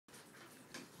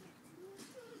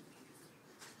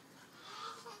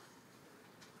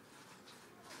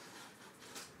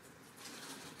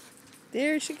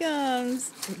There she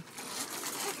comes.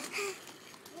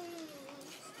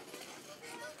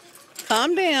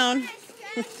 Calm down.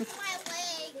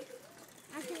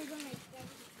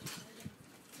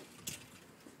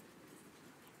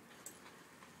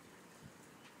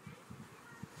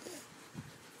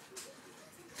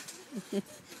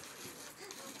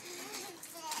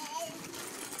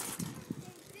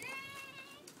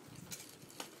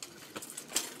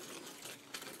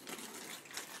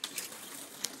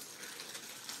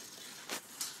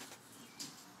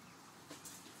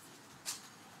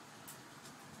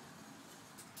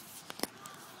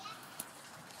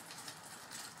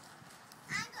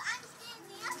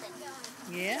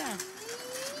 Yeah.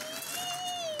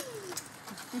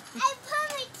 I put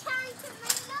my tongue to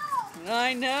my nose.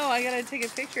 I know. I gotta take a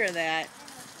picture of that.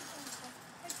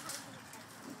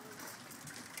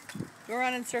 Go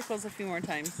around in circles a few more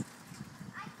times.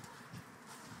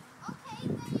 Okay,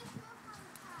 then you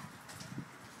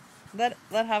Let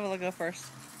Havala go first.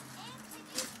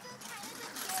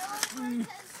 I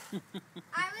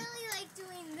really like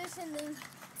doing this and then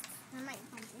I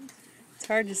might bump into you. It's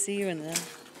hard to see you in the.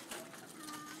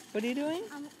 What are you doing?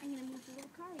 I'm gonna move the little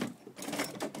car.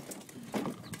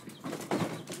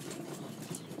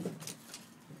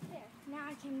 There. Now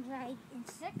I can ride in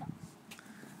circles.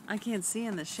 I can't see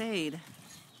in the shade.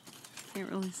 Can't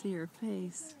really see your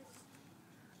face.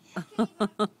 Holly, you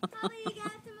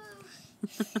got to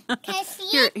move. Can I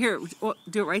see it? Here,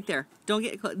 do it right there. Don't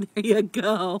get close. There you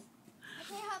go.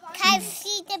 Okay, how about can I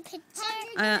see the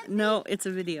picture? No, it's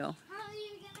a video.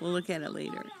 We'll look at it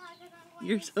later.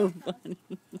 You're so funny.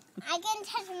 I can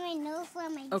touch my nose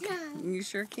with my Okay, tongue. you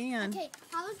sure can. Okay,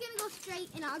 Holly's gonna go straight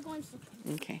and I'll go in circles.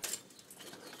 Okay.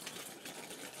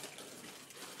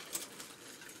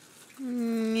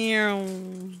 Meow.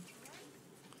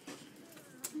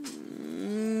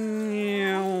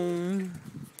 Meow.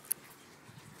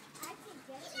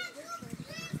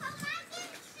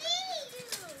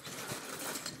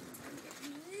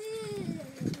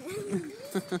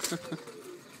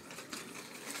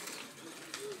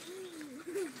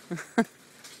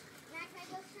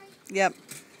 Yep.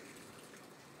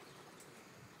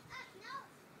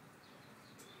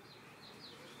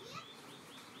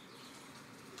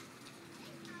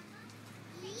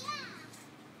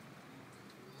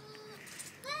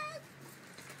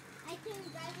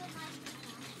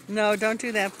 No, don't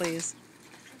do that, please.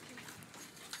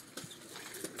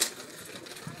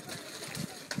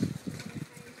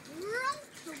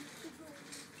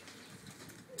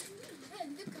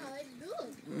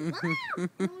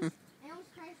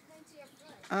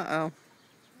 Uh-oh.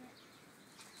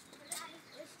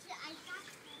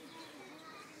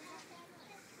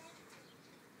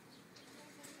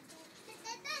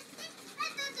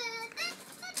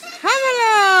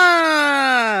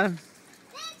 Havala!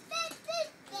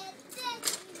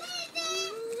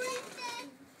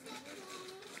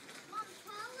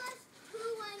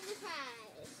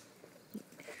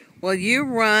 Well,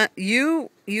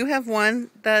 you have won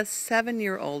the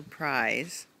 7-year-old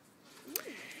prize.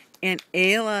 And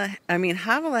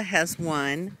Havala has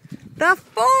won the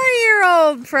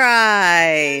 4-year-old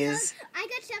prize. I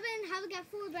got 7 and Havala got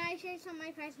 4, but I shared some of my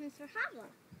prizes for Havala.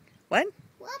 What?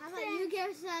 How about you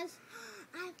give us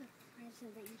I have a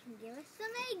present that you can give us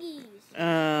some eggies.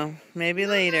 Maybe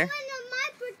later. On my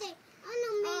birthday, I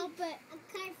want to make a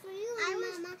card for you and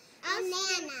Mama and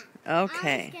Nana.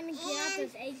 Okay. I was going to get out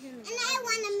those eggs in the and I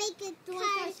want to make a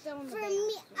card for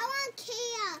me. I want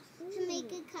Kaya to make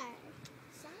a card.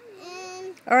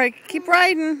 And All right, keep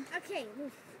riding. okay.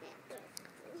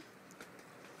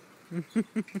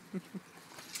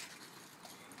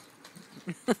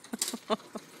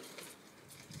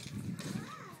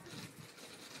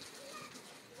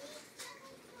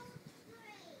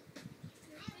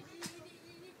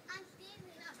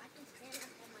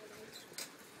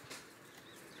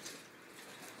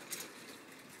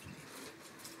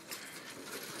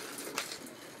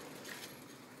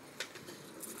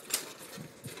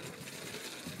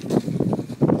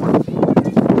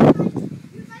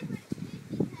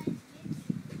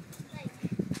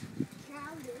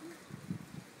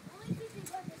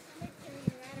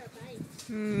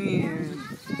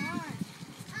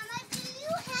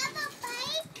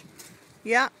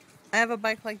 Yeah, I have a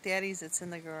bike like Daddy's. It's in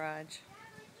the garage.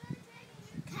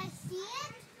 Can I see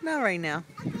it? Not right now.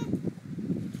 Okay.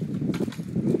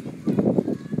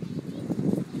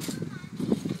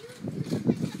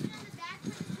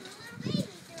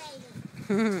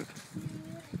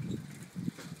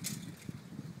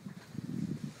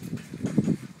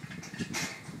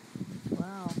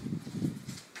 Wow.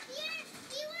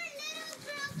 You were little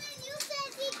girls and you said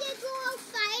we could go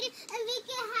outside and we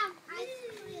could have ice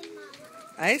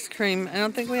Ice cream. I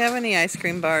don't think we have any ice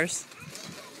cream bars.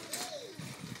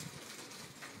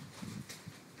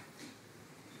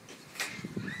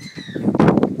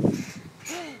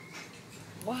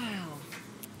 Wow.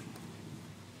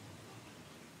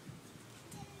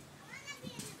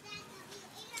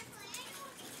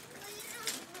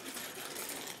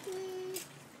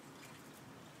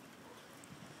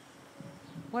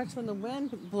 Watch when the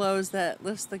wind blows, that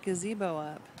lifts the gazebo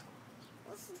up.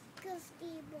 What's the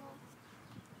gazebo?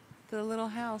 The little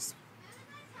house.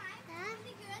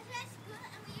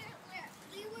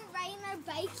 We were riding our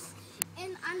bikes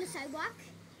on the sidewalk.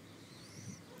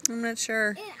 I'm not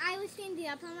sure. And I was standing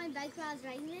up on my bike while I was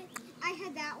riding it. I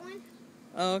had that one.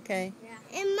 Oh, okay.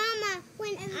 Yeah. And Mama,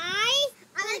 when I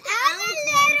was a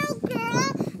little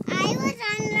girl, I was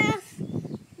on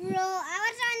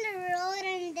the road,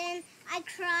 and then I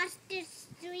crossed the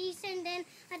streets, and then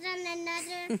I was on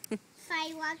another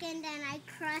sidewalk, and then I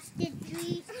crossed the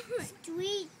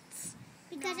streets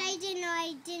because I didn't know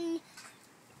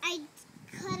I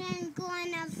couldn't go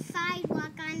on a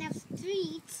sidewalk on the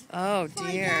streets. Oh, So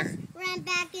I dear. just ran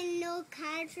back and no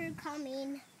cars were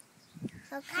coming.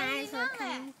 No cars were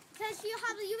coming. Because you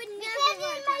would never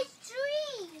run in my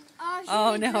street.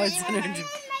 Oh, no, it's in her dream.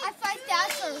 I thought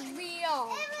that's for real.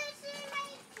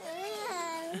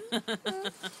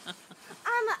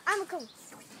 I'm a coach.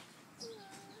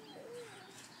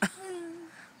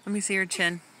 Let me see your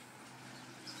chin.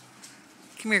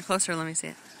 Come here closer, let me see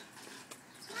it.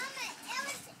 Mama, it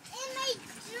was in my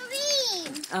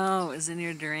dream. Oh, it was in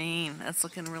your dream. That's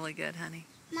looking really good, honey.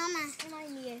 Mama. My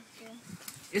knee is too.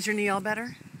 Is your knee all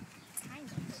better? Kind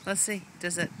of. Let's see.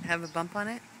 Does it have a bump on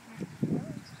it?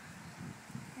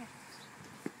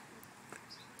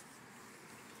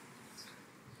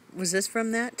 Was this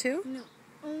from that too? No.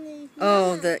 Only.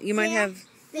 Oh, you might have.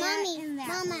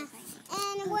 Mama.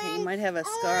 And Okay, you might have a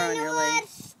scar on your leg.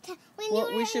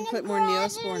 Well, we should put more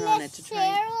Neosporin on it to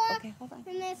try. Okay, hold on.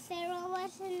 When the Sarah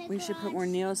was in the We should put garage, more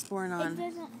Neosporin It on.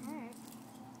 doesn't hurt.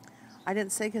 I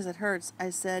didn't say because it hurts. I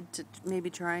said to maybe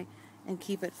try and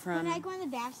keep it from. When I go in the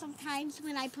bath sometimes,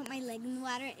 when I put my leg in the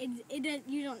water,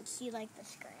 you don't see like the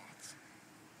scratch.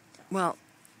 Well,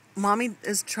 Mommy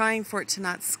is trying for it to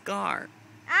not scar.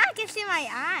 I can see my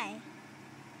eye.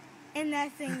 And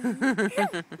nothing.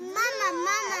 Mama.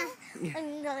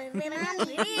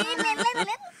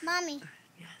 Mommy.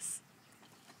 Yes.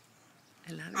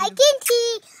 I love you.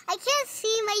 I can't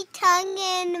see my tongue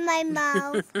and my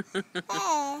mouth.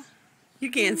 Hey.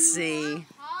 You can't see.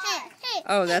 Hey.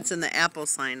 Oh, that's in the apple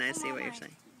sign. I see what you're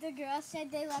saying. The girl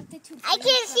said they left it too. I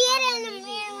can't see it in the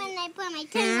mirror when I put my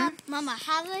tongue up. Mama,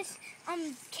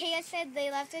 Kaya said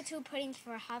they left it two puddings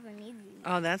for Havanese.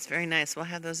 Oh, that's very nice. We'll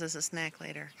have those as a snack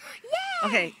later. Yeah.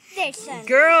 Okay. There's some.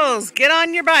 Girls, get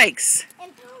on your bikes.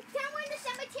 And down in the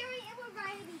cemetery, it will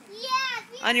ride me.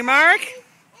 Yeah. On your mark.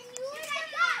 And you were the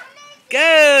Go.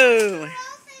 girls,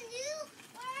 and you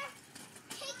were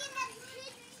taking a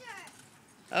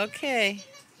picture. Okay.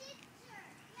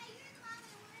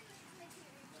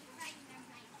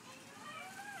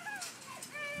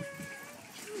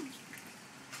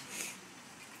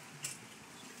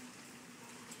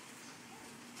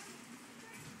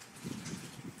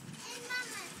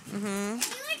 Mhm.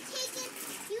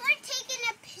 You are taking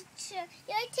a picture.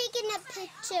 You're taking a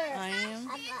picture. I am.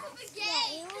 Of us. Yeah,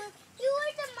 you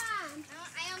were the mom.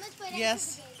 I almost put it. Yes.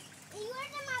 You were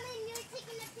the mom, and you're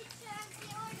taking a picture of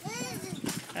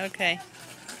the Okay.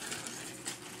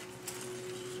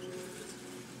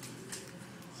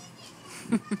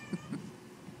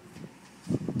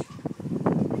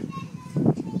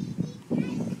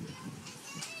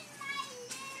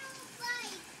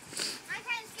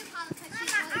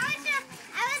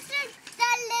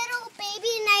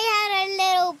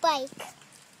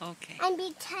 Okay. I'm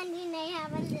pretending I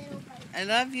have a little bike. I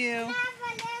love you. I have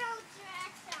a little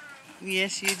dress on.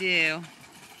 Yes, you do.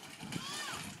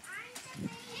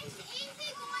 It's easy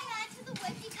going out to the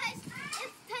wood because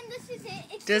this is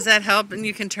it. Does that help and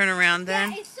you can turn around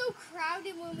then? Yeah, it's so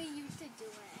crowded when we used to do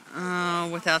it. Oh,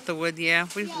 without the wood, yeah.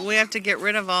 We have to get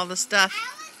rid of all the stuff. I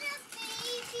was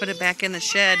a baby. Put it back in the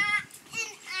shed. And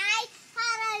I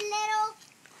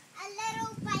had a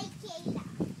little bike.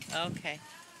 Okay.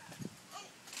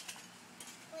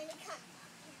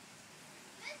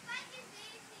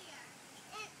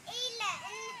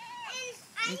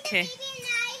 Okay.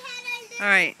 All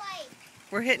right.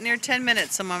 We're hitting near 10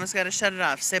 minutes, so Mama's got to shut it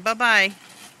off. Say bye-bye.